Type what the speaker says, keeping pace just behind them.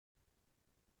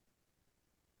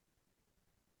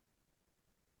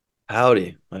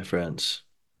Howdy, my friends.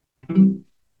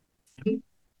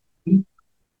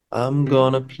 I'm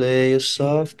gonna play a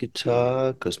soft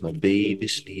guitar 'cause my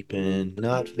baby's sleeping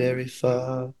not very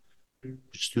far.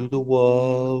 Just through the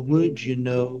wall, would you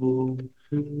know?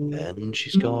 And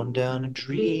she's gone down a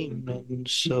dreaming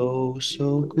so,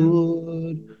 so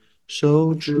good,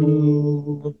 so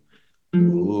true.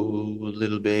 Oh,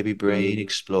 little baby brain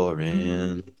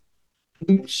exploring,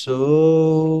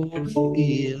 so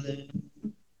feeling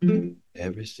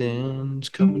everything's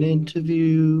coming into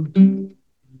view.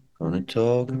 Gonna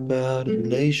talk about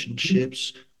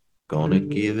relationships. Gonna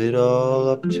give it all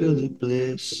up to the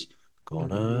bliss.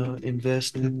 Gonna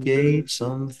investigate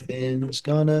some things.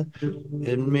 Gonna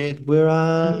admit where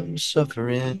I'm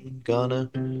suffering.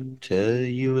 Gonna tell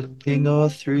you a thing or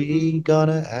three.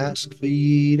 Gonna ask for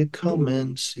you to come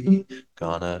and see.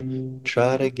 Gonna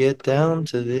try to get down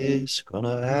to this.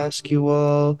 Gonna ask you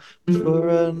all for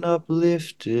an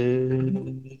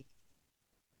uplifted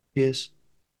kiss.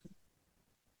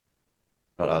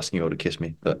 Not asking you all to kiss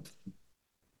me, but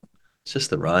it's just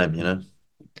the rhyme, you know.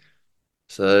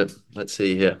 So let's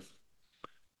see here.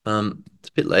 It's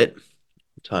a bit late.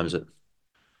 What time is it?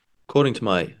 According to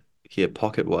my here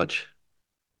pocket watch,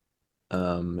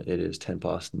 it is 10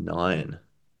 past 9,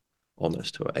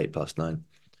 almost, or 8 past 9.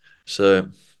 So,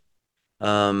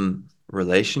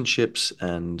 relationships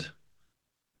and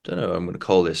don't know what I'm going to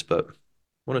call this, but I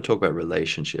want to talk about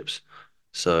relationships.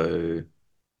 So,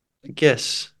 I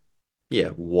guess,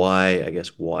 yeah, why? I guess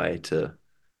why to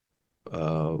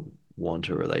uh want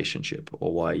a relationship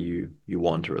or why you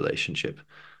want a relationship.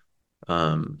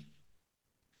 Um,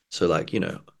 So, like,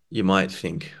 you might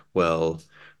think, well,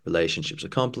 relationships are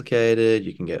complicated,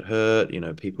 you can get hurt,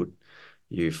 people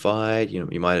you fight,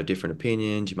 you might have different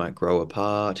opinions, you might grow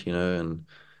apart, and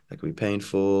that could be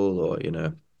painful, or,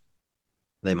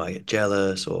 they might get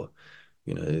jealous, or,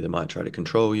 they might try to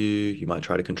control you, you might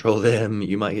try to control them,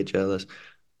 you might get jealous.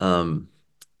 Um,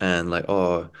 and like,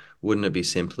 oh, wouldn't it be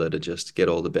simpler to just get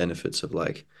all the benefits of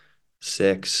like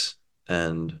sex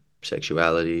and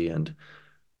sexuality and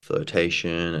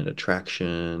flirtation and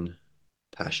attraction,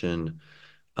 passion,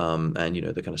 and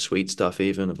the kind of sweet stuff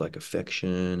even of like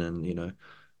affection and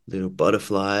little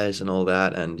butterflies and all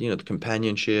that, and the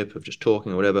companionship of just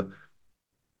talking or whatever. You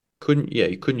couldn't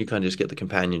you kind of just get the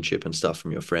companionship and stuff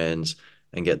from your friends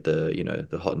and get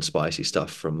the hot and spicy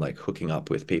stuff from like hooking up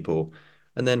with people,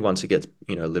 and then once it gets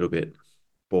a little bit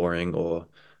boring or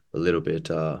a little bit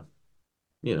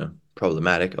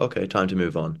problematic, okay, time to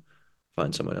move on,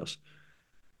 find someone else.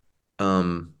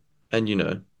 Um, and you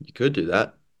could do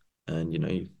that, and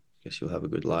you guess you'll have a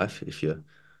good life if you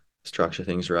structure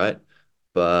things right.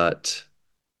 But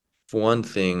for one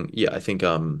thing, yeah, I think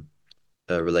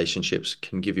relationships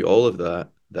can give you all of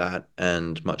that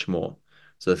and much more.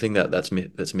 So the thing that's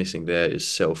missing there is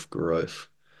self-growth.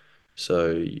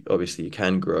 So obviously you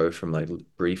can grow from like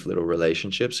brief little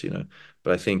relationships,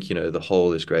 but I think, the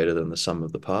whole is greater than the sum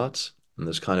of the parts. And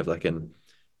there's kind of like an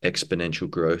exponential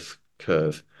growth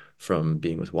curve from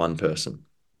being with one person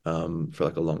for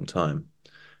like a long time.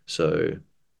 So,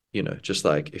 just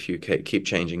like if you keep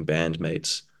changing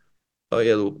bandmates, oh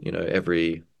yeah,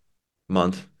 every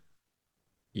month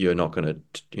you're not going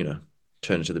to,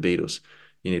 turn into the Beatles.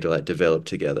 You need to like develop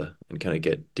together and kind of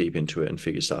get deep into it and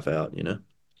figure stuff out.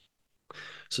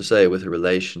 So say with a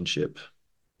relationship,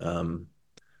 um,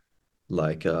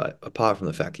 like apart from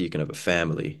the fact that you can have a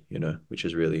family, which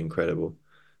is really incredible.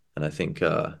 And I think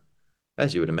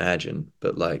as you would imagine,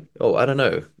 but like, oh, I don't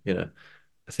know,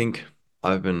 I think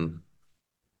I've been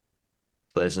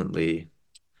pleasantly,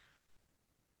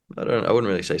 I wouldn't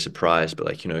really say surprised, but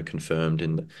like, confirmed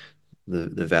in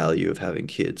the value of having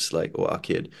kids, like, or our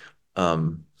kid.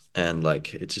 Um, and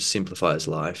like it just simplifies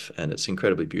life and it's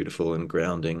incredibly beautiful and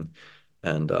grounding.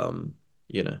 And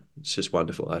it's just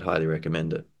wonderful. I'd highly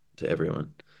recommend it to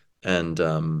everyone. And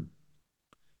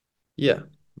yeah,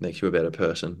 makes you a better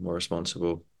person, more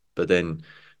responsible. But then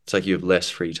it's like you have less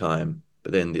free time,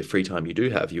 but then the free time you do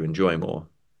have, you enjoy more.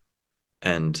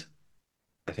 And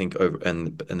I think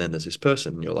and then there's this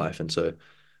person in your life, and so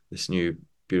this new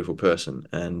beautiful person.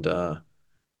 And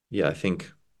yeah, I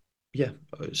think yeah,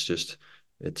 it's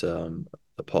a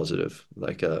positive.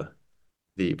 Like the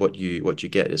what you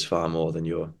get is far more than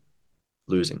you're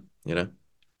losing.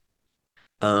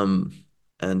 Um,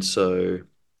 and so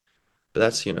but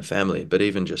that's family. But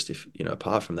even just if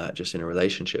apart from that, just in a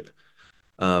relationship.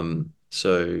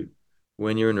 So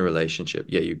when you're in a relationship,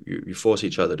 yeah, you force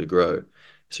each other to grow.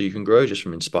 So you can grow just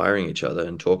from inspiring each other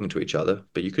and talking to each other,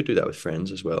 but you could do that with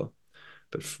friends as well.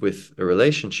 But with a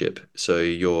relationship, so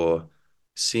you're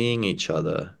seeing each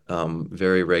other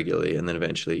very regularly, and then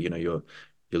eventually, you're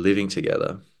you're living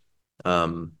together,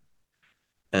 um,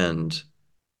 and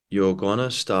you're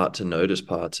gonna start to notice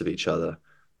parts of each other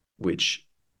which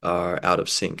are out of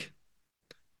sync.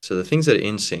 So the things that are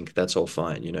in sync, that's all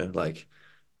fine, like,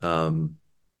 um,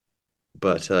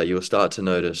 but you'll start to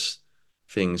notice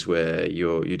things where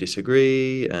you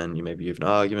disagree and maybe you have an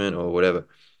argument or whatever.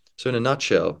 So in a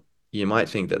nutshell, you might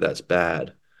think that that's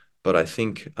bad, but I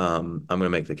think I'm going to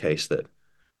make the case that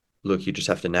look, you just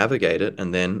have to navigate it,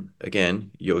 and then again,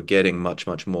 you're getting much,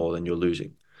 much more than you're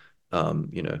losing. Um,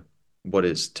 you know, what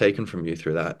is taken from you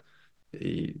through that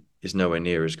is nowhere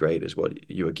near as great as what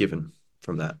you are given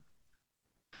from that.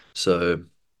 So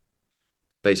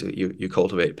basically, you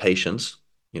cultivate patience,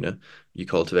 you know, you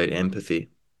cultivate empathy,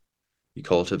 you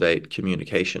cultivate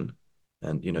communication,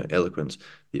 and eloquence,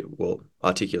 well,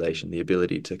 articulation, the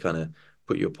ability to kind of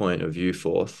put your point of view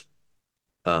forth,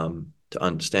 to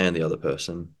understand the other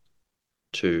person,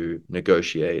 to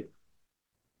negotiate,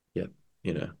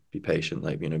 yeah, be patient,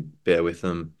 like, bear with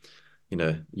them.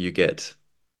 You get,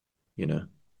 you know,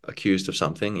 accused of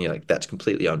something, and you're like, that's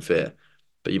completely unfair.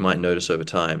 But you might notice over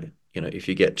time, if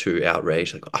you get too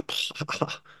outraged, like,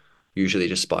 usually it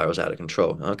just spirals out of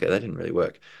control. Okay, that didn't really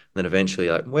work. And then eventually,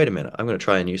 like, wait a minute, I'm going to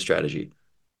try a new strategy.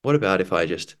 What about if I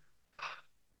just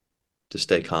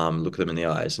stay calm, look them in the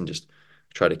eyes, and just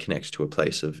try to connect to a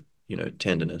place of,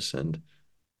 tenderness, and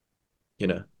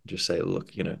just say,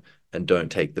 look, and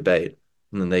don't take the bait.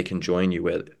 And then they can join you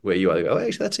where you are. They go, oh,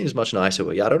 actually, that seems much nicer.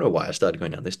 Well, yeah, I don't know why I started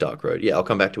going down this dark road. Yeah, I'll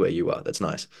come back to where you are. That's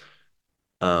nice.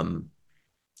 Um,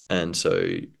 and so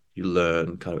you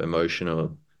learn kind of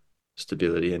emotional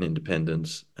stability and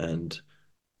independence, and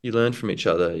you learn from each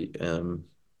other.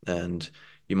 And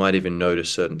you might even notice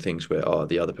certain things where, oh,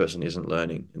 the other person isn't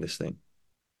learning in this thing.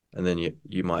 And then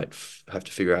you might have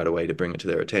to figure out a way to bring it to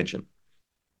their attention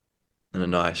in a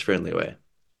nice, friendly way.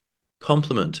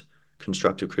 Compliment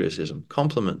constructive criticism.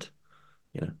 Compliment,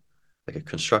 you know, like a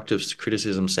constructive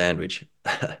criticism sandwich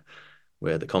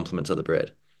where the compliments are the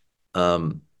bread.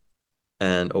 Um,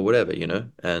 and or whatever,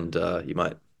 and you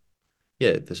might,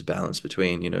 yeah, there's a balance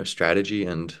between, strategy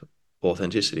and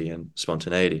authenticity and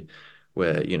spontaneity,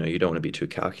 where, you don't want to be too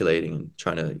calculating and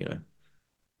trying to,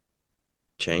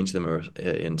 change them or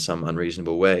in some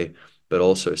unreasonable way. But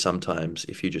also sometimes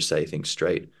if you just say things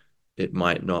straight, it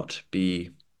might not be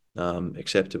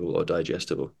acceptable or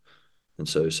digestible. And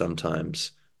so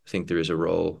sometimes I think there is a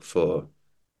role for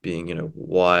being,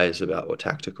 wise about or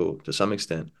tactical to some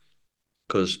extent,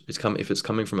 because if it's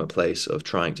coming from a place of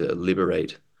trying to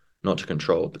liberate, not to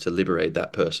control, but to liberate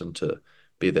that person to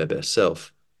be their best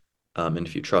self. And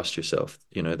if you trust yourself,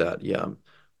 that, yeah,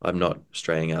 I'm not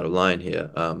straying out of line here.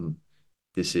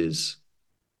 This is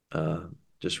uh,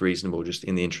 just reasonable, just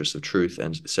in the interest of truth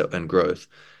and growth.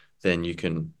 Then you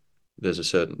can, there's a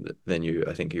certain, then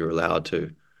I think you're allowed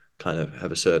to kind of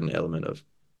have a certain element of,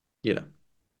 you know,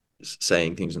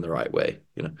 saying things in the right way.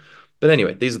 But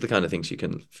anyway, these are the kind of things you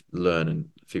can learn and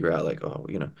figure out, like, oh,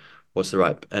 what's the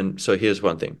right. And so here's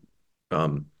one thing,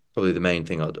 probably the main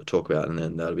thing I'll talk about, and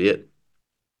then that'll be it,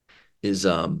 is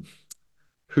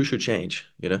who should change.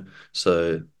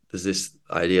 So there's this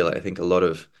idea, like, I think a lot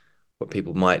of what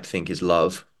people might think is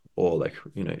love, or like,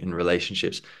 in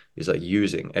relationships, is like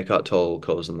using. Eckhart Tolle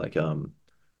calls them like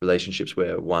relationships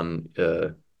where one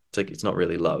it's like, it's not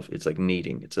really love, it's like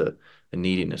needing. It's a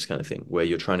neediness kind of thing, where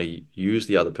you're trying to use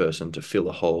the other person to fill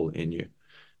a hole in you.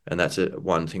 And that's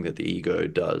one thing that the ego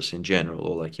does in general,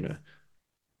 or like,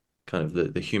 kind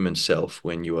of the human self,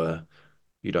 when you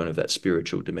don't have that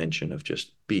spiritual dimension of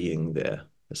just being there.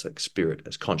 It's like spirit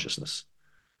as consciousness,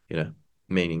 you know,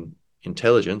 meaning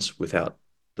intelligence without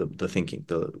the thinking,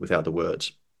 without the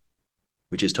words,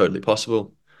 which is totally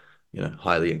possible.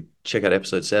 Highly check out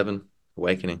episode 7,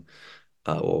 Awakening,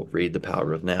 or read The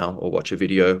Power of Now, or watch a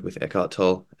video with Eckhart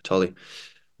Tolle,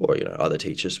 or other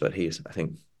teachers, but he's, I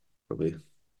think, probably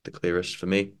the clearest for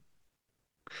me.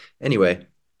 Anyway,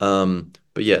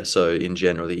 but yeah, so in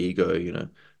general, the ego,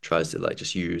 tries to like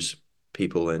just use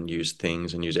people and use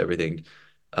things and use everything.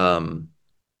 Um,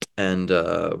 and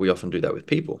we often do that with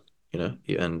people.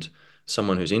 And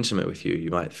someone who's intimate with you, you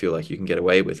might feel like you can get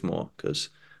away with more because,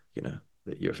 you know,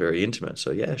 that you're very intimate.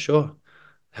 So yeah, sure.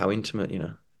 How intimate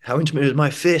is my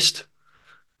fist?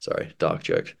 Sorry, dark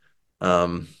joke.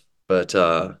 Um, but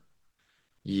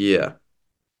yeah,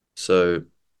 so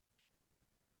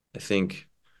I think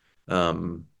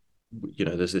um,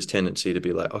 there's this tendency to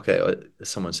be like, okay,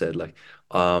 someone said, like,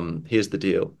 here's the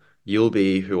deal. You'll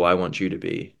be who I want you to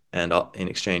be, and in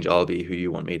exchange, I'll be who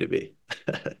you want me to be.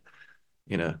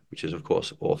 Which is of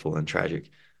course awful and tragic.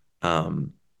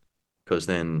 Because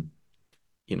then,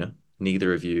 you know,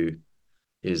 neither of you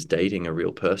is dating a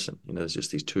real person. You know, there's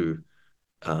just these two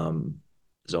um,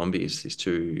 zombies, these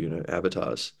two, you know,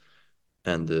 avatars,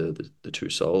 and the two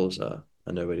souls are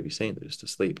nowhere to be seen. They're just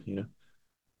asleep. You know,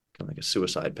 kind of like a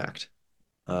suicide pact.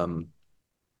 Um,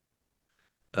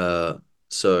 uh,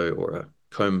 or a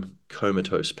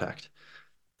comatose pact,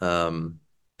 um,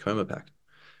 coma pact.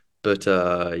 But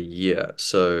yeah,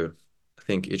 so I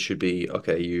think it should be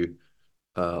okay.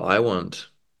 I want,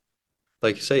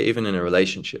 like, say, even in a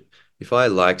relationship, if I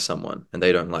like someone and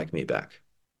they don't like me back,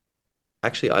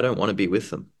 actually, I don't want to be with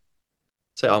them.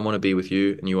 Say I want to be with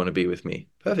you and you want to be with me.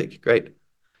 Perfect, great.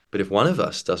 But if one of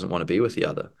us doesn't want to be with the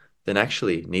other, then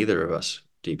actually neither of us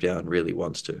deep down really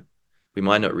wants to. We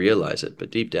might not realize it,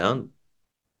 but deep down,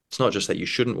 it's not just that you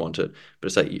shouldn't want it, but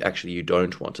it's that you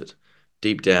don't want it.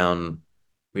 Deep down,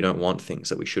 we don't want things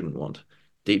that we shouldn't want.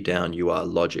 Deep down, you are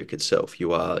logic itself.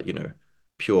 You are, you know,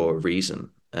 pure reason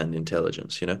and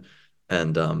intelligence, you know?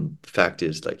 And the fact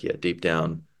is, like, yeah, deep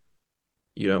down,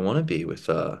 you don't want to be with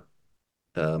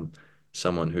um,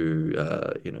 someone who,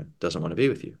 you know, doesn't want to be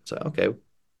with you. So, okay,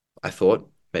 I thought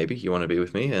maybe you want to be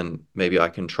with me and maybe I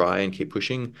can try and keep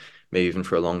pushing, maybe even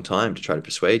for a long time to try to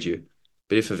persuade you.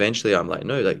 But if eventually I'm like,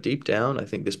 no, like deep down, I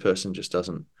think this person just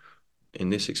doesn't, in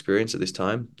this experience at this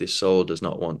time, this soul does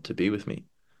not want to be with me.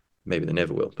 Maybe they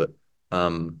never will, but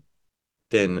um,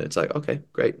 then it's like, okay,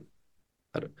 great.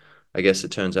 I don't, I guess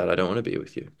it turns out I don't want to be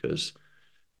with you because,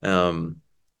 um,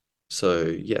 so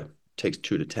yeah, it takes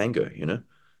two to tango, you know?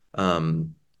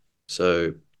 Um,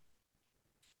 so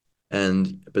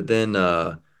And but then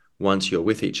once you're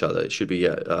with each other, it should be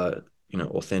you know,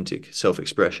 authentic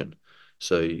self-expression.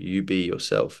 So you be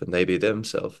yourself and they be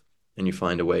themselves, and you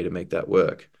find a way to make that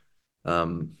work.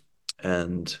 Um,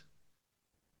 and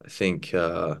I think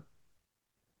let's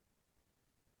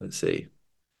see,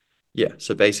 yeah.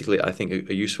 So basically, I think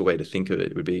a useful way to think of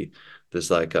it would be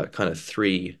there's like a kind of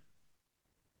three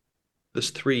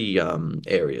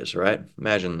areas, right?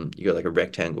 Imagine you got like a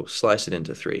rectangle, slice it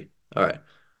into three. All right.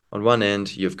 On one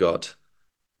end, you've got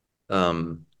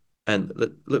Um, and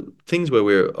things where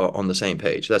we're on the same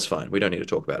page, that's fine. We don't need to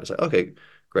talk about it. It's like, okay,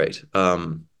 great.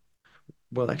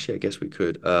 Well, actually, I guess we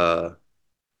could.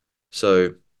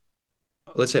 So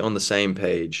let's say on the same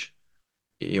page,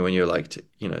 you know, when you're like,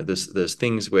 you know, there's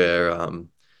things where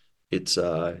it's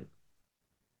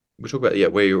we talk about, yeah,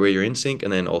 where you're in sync,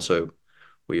 and then also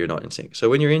where you're not in sync. So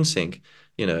when you're in sync,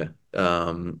 you know,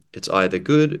 it's either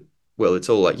good. Well, it's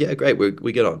all like, yeah, great,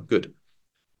 we get on, good.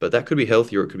 But that could be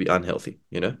healthy or it could be unhealthy,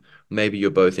 you know? Maybe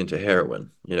you're both into heroin,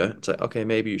 you know? It's like, okay,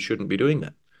 maybe you shouldn't be doing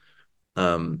that.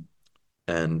 Um,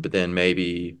 but then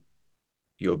maybe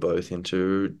you're both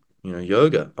into, you know,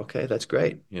 yoga. Okay, that's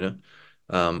great, you know?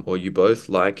 Or you both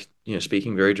like, you know,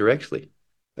 speaking very directly.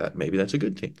 That maybe that's a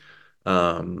good thing.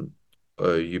 Um,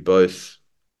 or you both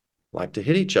like to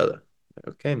hit each other.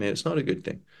 Okay, man, it's not a good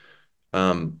thing.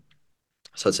 Um,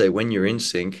 so I'd say when you're in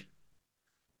sync,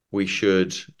 we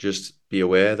should just be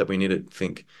aware that we need to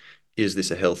think, is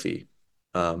this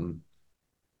um,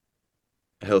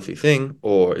 a healthy thing,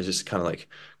 or is this kind of like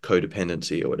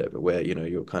codependency or whatever, where you know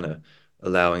you're kind of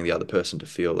allowing the other person to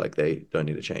feel like they don't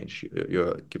need to change.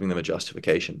 You're giving them a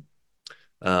justification.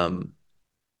 Um,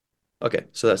 okay,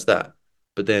 so that's that.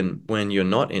 But then when you're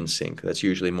not in sync, that's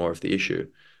usually more of the issue.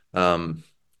 Um,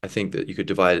 I think that you could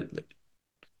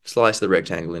slice the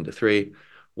rectangle into three.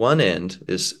 One end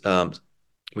is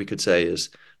we could say is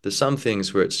there's some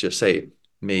things where it's just say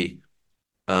me,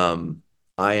 um,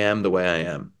 I am the way I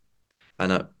am,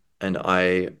 and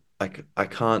I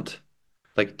can't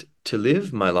like to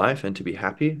live my life and to be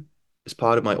happy is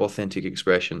part of my authentic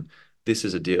expression. This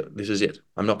is a deal. This is it.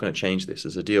 I'm not going to change this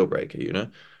as a deal breaker, you know?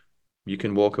 You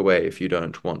can walk away if you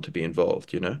don't want to be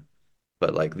involved, you know?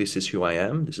 But like this is who I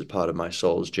am. This is part of my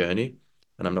soul's journey,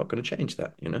 and I'm not going to change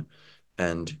that, you know?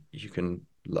 And you can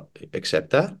accept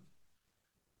that,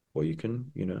 or you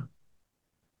can,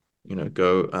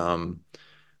 go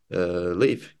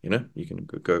leave, you know? You can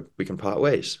go, we can part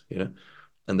ways, you know?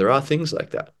 And there are things like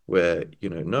that where, you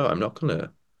know, no, I'm not going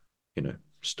to, you know,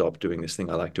 stop doing this thing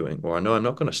I like doing, or I know I'm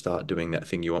not going to start doing that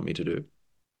thing you want me to do.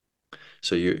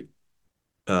 So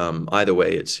either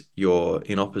way, it's you're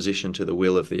in opposition to the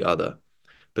will of the other,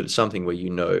 but it's something where you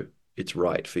know it's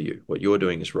right for you. What you're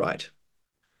doing is right.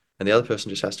 And the other person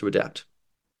just has to adapt.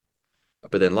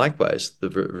 But then likewise, the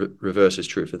reverse is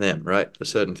true for them, right?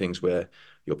 There's certain things where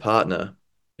your partner,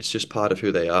 it's just part of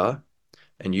who they are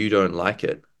and you don't like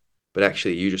it, but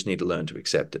actually you just need to learn to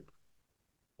accept it.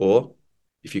 Or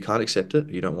if you can't accept it,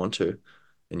 you don't want to,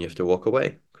 then you have to walk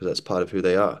away because that's part of who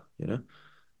they are, you know?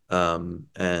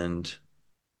 And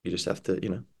you just have to, you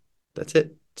know, that's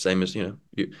it. Same as, you know,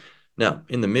 you now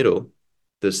in the middle,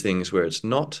 there's things where it's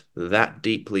not that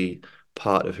deeply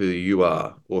part of who you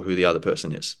are or who the other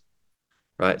person is,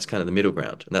 right? It's kind of the middle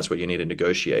ground, and that's what you need to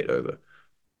negotiate over.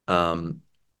 Um,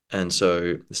 and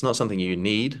so it's not something you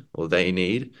need or they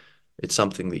need. It's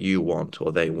something that you want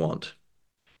or they want.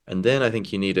 And then I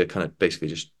think you need to kind of basically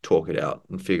just talk it out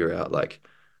and figure out like,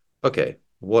 okay,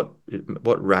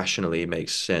 what rationally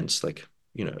makes sense, like,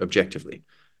 objectively,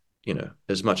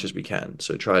 as much as we can.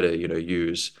 So try to,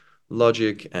 use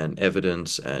logic and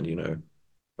evidence and,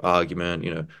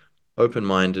 argument,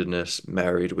 open-mindedness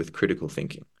married with critical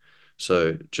thinking.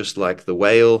 So just like the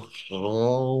whale,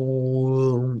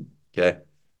 okay,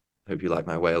 hope you like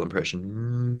my whale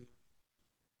impression.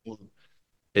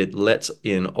 It lets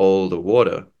in all the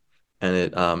water,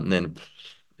 and then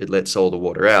it lets all the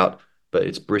water out, but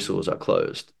its bristles are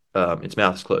closed. Its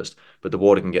mouth is closed, but the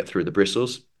water can get through the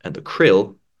bristles, and the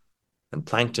krill and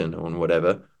plankton or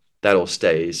whatever that all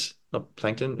stays. Not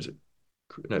plankton, is it?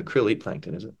 No, krill eat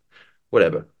plankton, is it?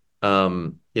 Whatever.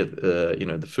 Yeah,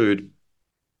 the food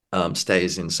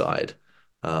stays inside.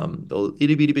 The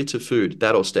itty bitty bits of food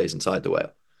that all stays inside the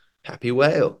whale. Happy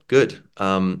whale, good.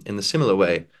 In the similar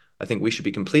way, I think we should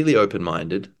be completely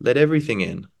open-minded, let everything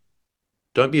in.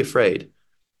 Don't be afraid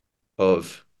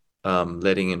of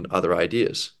letting in other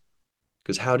ideas,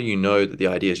 because how do you know that the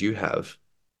ideas you have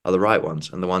are the right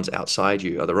ones and the ones outside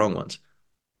you are the wrong ones?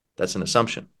 That's an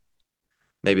assumption.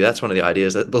 Maybe that's one of the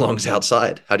ideas that belongs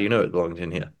outside. How do you know it belongs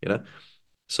in here?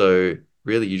 So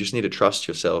really, you just need to trust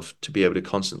yourself to be able to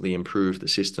constantly improve the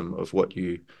system of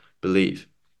believe,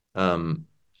 um,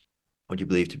 what you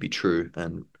believe to be true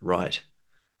and right,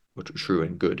 or true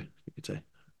and good, you could say,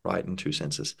 right in two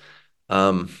senses.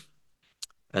 Um,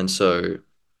 and so,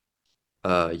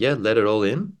 yeah, let it all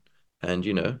in. And,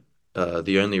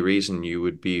 the only reason you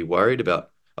would be worried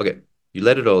about, okay, you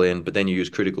let it all in, but then you use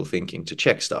critical thinking to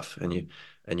check stuff,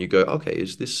 and you go, okay,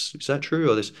 is that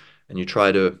true or this? And you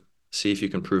try to see if you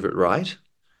can prove it right.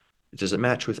 Does it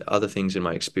match with other things in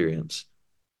my experience?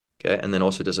 Okay. And then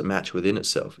also, does it match within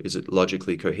itself? Is it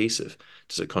logically cohesive?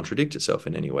 Does it contradict itself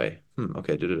in any way?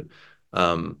 Okay.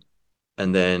 Um,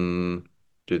 and then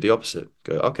do the opposite.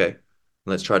 Go, okay,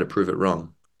 let's try to prove it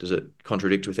wrong. Does it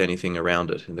contradict with anything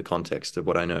around it in the context of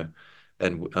what I know?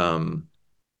 And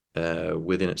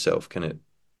within itself, can it,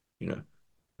 you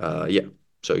know, yeah,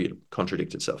 so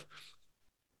contradict itself.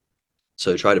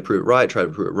 So try to prove it right, try to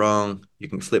prove it wrong. You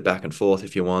can flip back and forth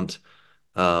if you want.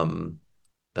 Um,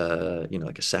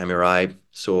 like a samurai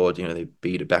sword, they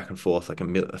beat it back and forth like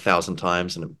 1,000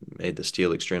 times and it made the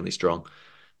steel extremely strong.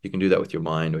 You can do that with your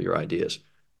mind or your ideas.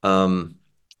 Um,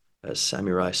 as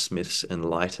samurai smiths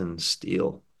enlighten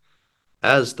steel,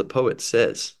 as the poet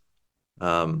says.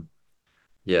 Um,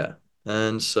 yeah.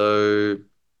 And so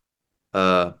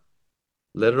uh,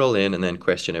 let it all in and then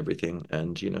question everything.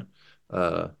 And,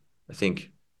 uh, I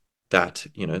think that,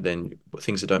 then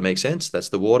things that don't make sense, that's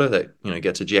the water that,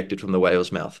 gets ejected from the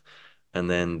whale's mouth. And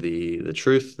then the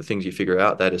truth, the things you figure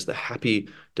out, that is the happy,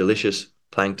 delicious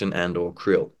plankton and or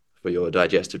krill for your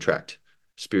digestive tract,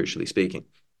 spiritually speaking.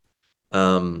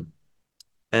 Um,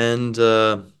 and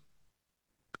so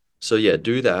yeah,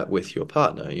 do that with your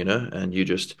partner, and you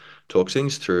just talk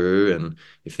things through. And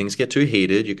if things get too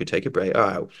heated, you could take a break.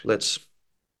 All right,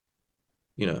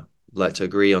 you know, let's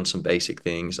agree on some basic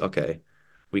things. Okay,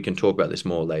 we can talk about this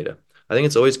more later. I think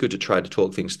it's always good to try to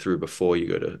talk things through before you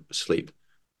go to sleep.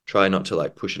 Try not to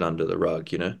like push it under the rug,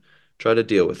 Try to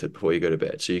deal with it before you go to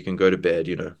bed. So you can go to bed,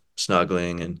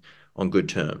 snuggling and on good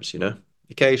terms.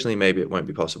 Occasionally, maybe it won't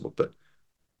be possible, but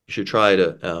you should try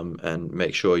to and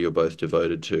make sure you're both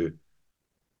devoted to,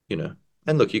 you know,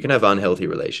 and look, you can have unhealthy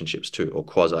relationships too, or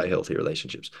quasi-healthy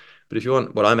relationships. But if you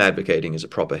want, what I'm advocating is a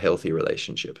proper healthy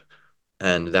relationship.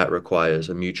 And that requires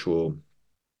a mutual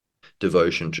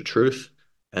devotion to truth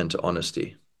and to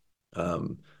honesty,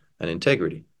 um, and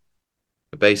integrity.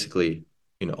 But basically,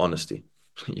 honesty,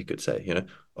 you could say,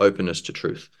 openness to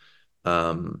truth.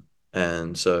 Um,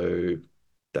 and so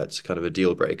that's kind of a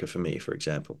deal breaker for me, for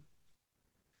example.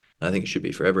 I think it should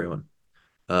be for everyone.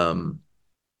 Um,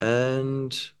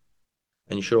 and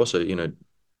and you should also,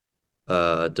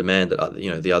 demand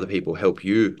that the other people help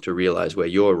you to realize where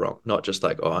you're wrong, not just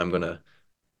like, oh, I'm gonna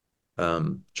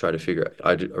try to figure out.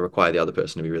 I require the other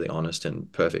person to be really honest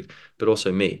and perfect, but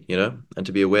also me, and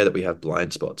to be aware that we have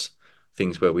blind spots,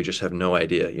 things where we just have no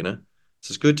idea.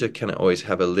 So it's good to kind of always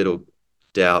have a little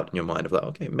doubt in your mind of like,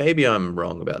 okay, maybe I'm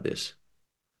wrong about this,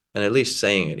 and at least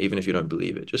saying it, even if you don't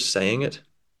believe it, just saying it.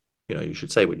 You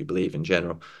should say what you believe in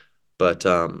general, but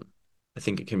I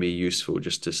think it can be useful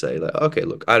just to say like, okay,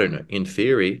 look, I don't know. In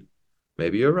theory,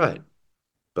 maybe you're right,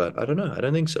 but I don't know. I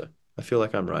don't think so. I feel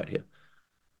like I'm right here.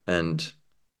 And,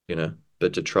 you know,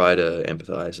 but to try to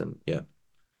empathize and yeah,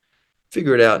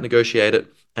 figure it out, negotiate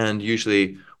it, and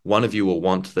usually one of you will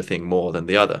want the thing more than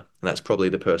the other, and that's probably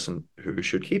the person who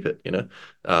should keep it.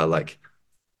 Like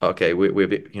okay,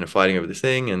 we're fighting over this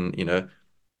thing, and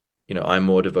I'm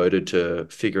more devoted to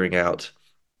figuring out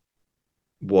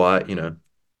why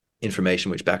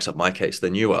information which backs up my case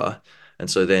than you are, and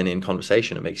so then in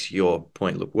conversation it makes your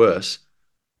point look worse.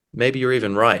 Maybe you're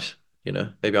even right.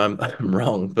 Maybe I'm I'm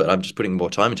wrong, but I'm just putting more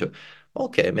time into it.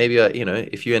 Okay, maybe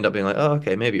if you end up being like, oh,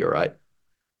 okay, maybe you're right.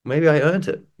 Maybe I earned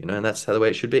it, and that's how the way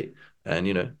it should be. And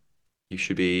you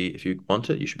should be, if you want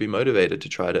it, you should be motivated to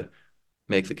try to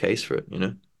make the case for it.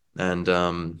 And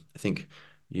I think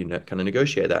kind of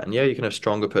negotiate that. And yeah, you can have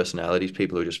stronger personalities,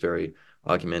 people who are just very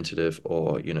argumentative,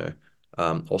 or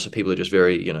also people who are just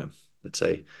very, let's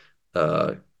say,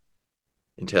 uh,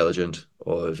 intelligent,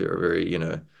 or very,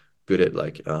 very, good at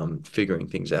like figuring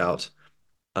things out.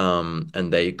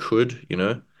 And they could,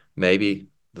 maybe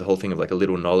the whole thing of like a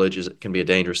little knowledge is can be a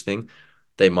dangerous thing.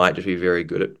 They might just be very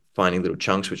good at finding little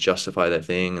chunks which justify their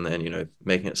thing, and then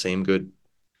making it seem good.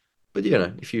 But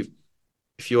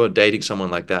if you're dating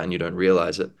someone like that and you don't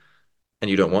realize it,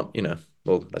 and you don't want,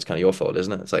 well, that's kind of your fault,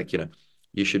 isn't it? It's like,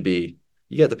 you should be,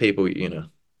 you get the people,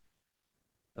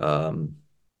 um,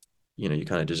 you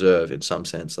kind of deserve in some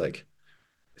sense. Like,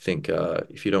 I think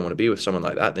if you don't want to be with someone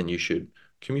like that, then you should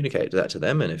communicate that to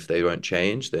them. And if they won't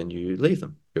change, then you leave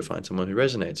them. You'll find someone who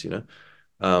resonates.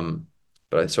 Um,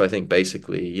 so I think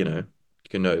basically, you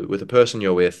can know with the person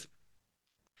you're with,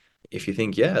 if you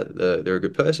think, yeah, they're a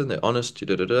good person, they're honest,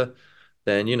 da, da, da,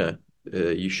 then,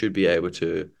 you should be able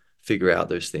to figure out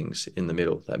those things in the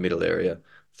middle, that middle area,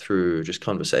 through just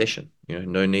conversation.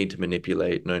 No need to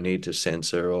manipulate, no need to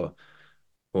censor, or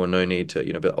no need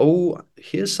to, but oh,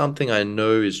 here's something I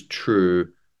know is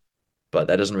true, but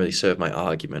that doesn't really serve my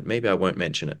argument. Maybe I won't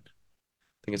mention it.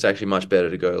 I think it's actually much better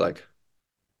to go like,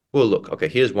 well, look, okay,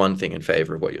 here's one thing in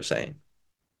favor of what you're saying,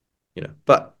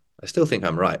 but I still think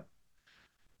I'm right.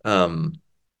 Um,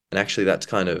 and actually, that's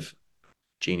kind of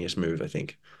genius move, I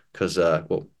think, because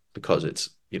well, because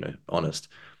it's honest,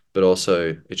 but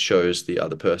also it shows the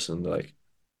other person like,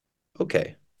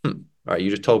 okay, all right,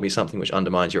 you just told me something which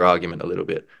undermines your argument a little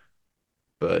bit,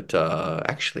 but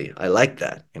actually, I like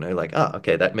that. Like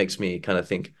okay, that makes me kind of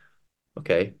think,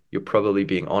 okay, you're probably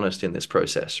being honest in this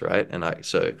process, right?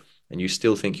 And you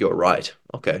still think you're right.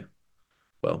 Okay,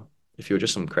 well, if you're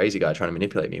just some crazy guy trying to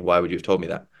manipulate me, why would you have told me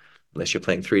that? Unless you're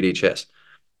playing 3D chess.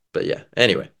 But yeah,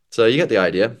 anyway, so you get the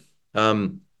idea.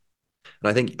 Um, And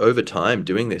I think over time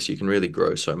doing this, you can really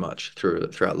grow so much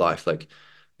throughout life. Like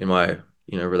in my,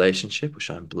 relationship, which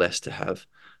I'm blessed to have,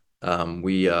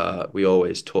 we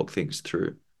always talk things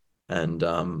through, and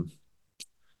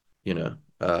you know,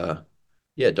 uh,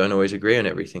 yeah, don't always agree on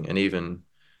everything, and even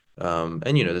and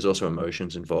there's also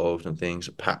emotions involved and things,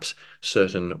 perhaps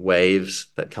certain waves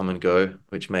that come and go,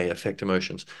 which may affect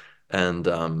emotions, and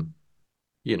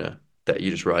you know, that you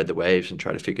just ride the waves and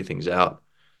try to figure things out.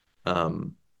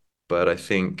 Um, but I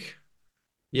think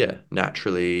yeah,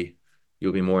 naturally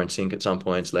you'll be more in sync at some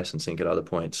points, less in sync at other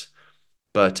points.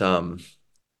 But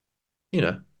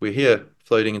we're here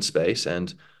floating in space,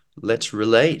 and let's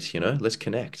relate, let's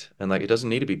connect. And like it doesn't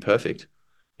need to be perfect,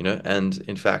 and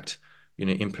in fact,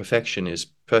 imperfection is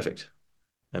perfect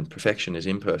and perfection is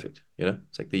imperfect.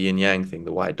 It's like the yin yang thing,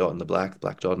 the white dot and the black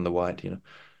dot and the white.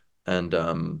 And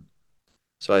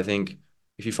so I think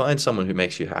if you find someone who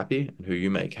makes you happy and who you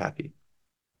make happy,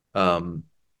 um,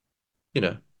 you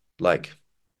know, like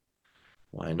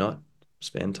why not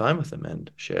spend time with them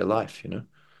and share life.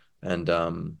 And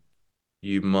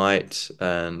you might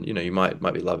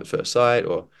be love at first sight,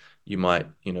 or you might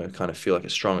kind of feel like a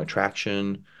strong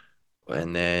attraction,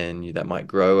 and then that might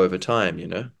grow over time.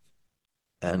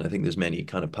 And I think there's many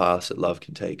kind of paths that love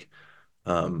can take.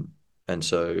 um and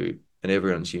so and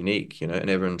everyone's unique, and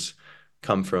everyone's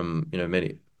come from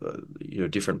many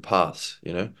different paths.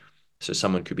 So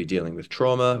someone could be dealing with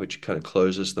trauma, which kind of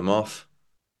closes them off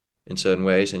in certain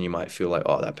ways, and you might feel like,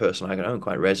 oh, that person I don't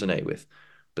quite resonate with.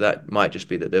 But that might just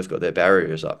be that they've got their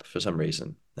barriers up for some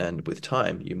reason. And with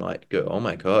time, you might go, oh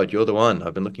my God, you're the one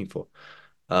I've been looking for.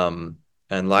 Um,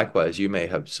 and likewise, you may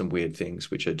have some weird things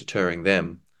which are deterring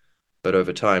them, but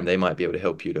over time, they might be able to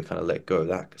help you to kind of let go of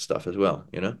that stuff as well.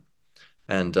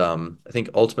 And I think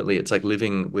ultimately, it's like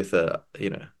living with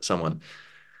someone,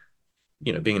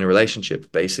 being in a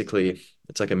relationship, basically,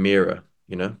 it's like a mirror.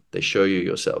 They show you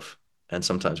yourself. And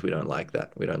sometimes we don't like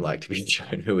that. We don't like to be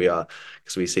shown who we are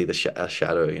because we see our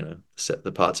shadow,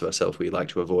 the parts of ourselves we like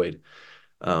to avoid.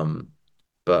 Um,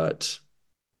 but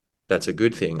that's a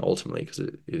good thing ultimately because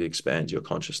it expands your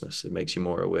consciousness. It makes you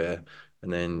more aware.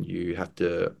 And then you have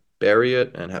to bury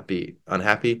it and be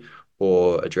unhappy,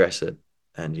 or address it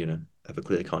and have a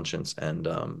clear conscience and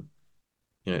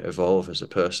evolve as a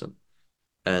person.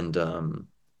 And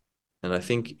and I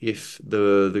think if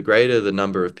the greater the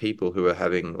number of people who are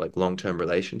having like long-term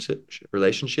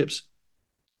relationships,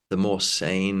 the more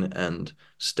sane and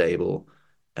stable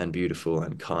and beautiful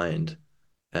and kind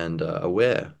and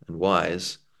aware and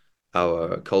wise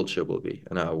our culture will be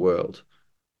and our world.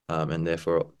 And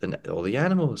therefore all the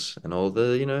animals and all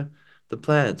the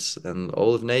plants and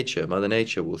all of nature, Mother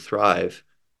Nature will thrive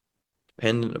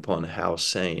dependent upon how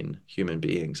sane human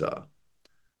beings are.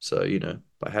 So,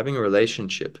 by having a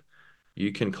relationship,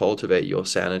 you can cultivate your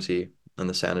sanity and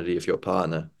the sanity of your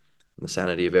partner and the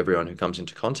sanity of everyone who comes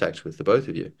into contact with the both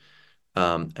of you,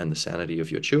 and the sanity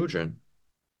of your children.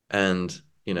 And,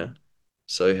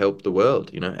 so help the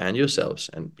world, and yourselves.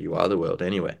 And you are the world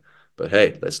anyway. But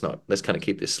hey, let's kind of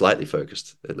keep this slightly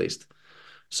focused at least.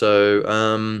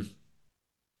 So,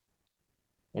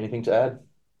 anything to add?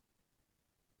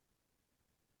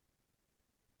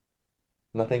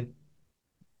 Nothing?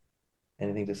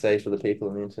 Anything to say for the people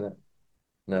on the internet?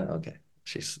 No, okay.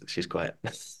 She's quiet.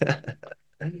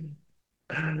 You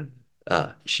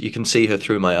can see her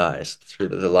through my eyes, through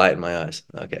the light in my eyes.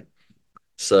 Okay.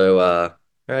 So, all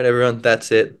right, everyone,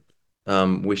 that's it.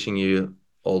 Wishing you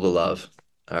all the love.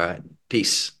 All right.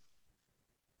 Peace.